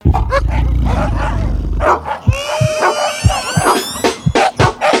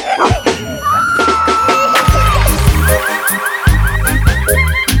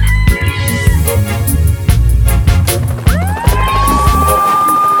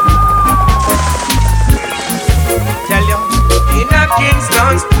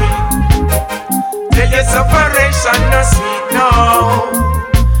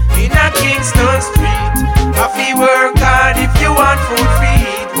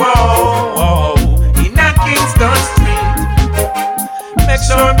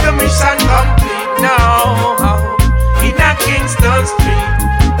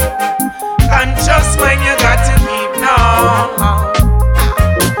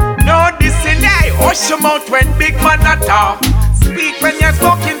Wash your mouth when big man talk. Speak when you're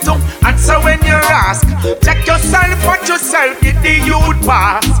spoken to, answer when you ask. Check yourself, watch yourself, get the youth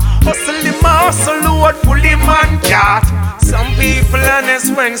pass. Hustle him, hustle load, fully man cat. Some people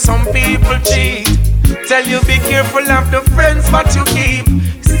honest when some people cheat. Tell you be careful of the friends what you keep.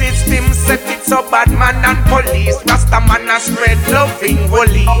 System set it so bad man and police. Rasta man a spread loving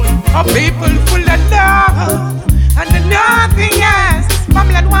holy. A people full of love and nothing else.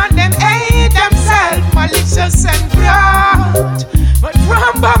 Babylon want them hate themselves, malicious and proud. But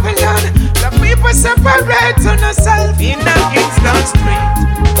from Babylon, the people separate on themselves. In a Kingston Street,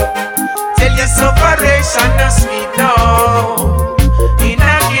 tell your separation no sweet no. In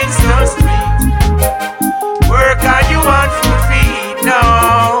a Kingston Street, work hard you want food feed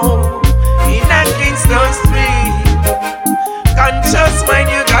no. In a Kingston Street, conscious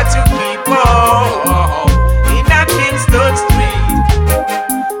mind you got to keep on. In a Kingston Street,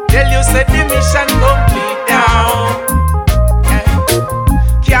 tell you said the mission complete now.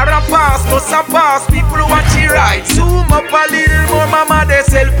 Carry pass, bus a pass, people watch it right. Zoom up a little more, mama they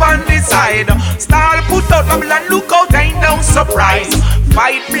sell on the side. Star put out Babylon, look out, ain't no surprise.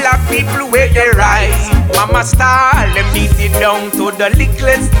 Fight black people where they rise. Mama star, them beat it down to the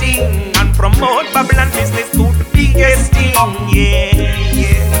littlest thing and promote Babylon business to the biggest thing. Yeah,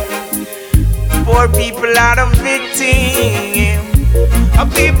 yeah. Poor people are the victim. A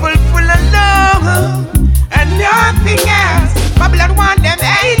people full of love and nothing else. Babylon want them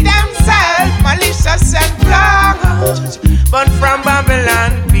hate themselves, malicious and proud. But from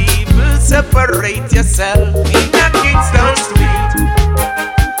Babylon, people separate yourself. In a Kingston Street,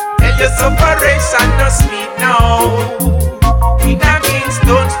 tell your separation no sweet no. In a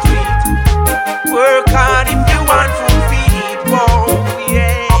Kingston Street, work hard if you want food to eat. Whoa,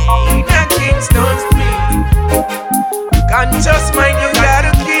 yeah. In a Kingston Street, conscious mind you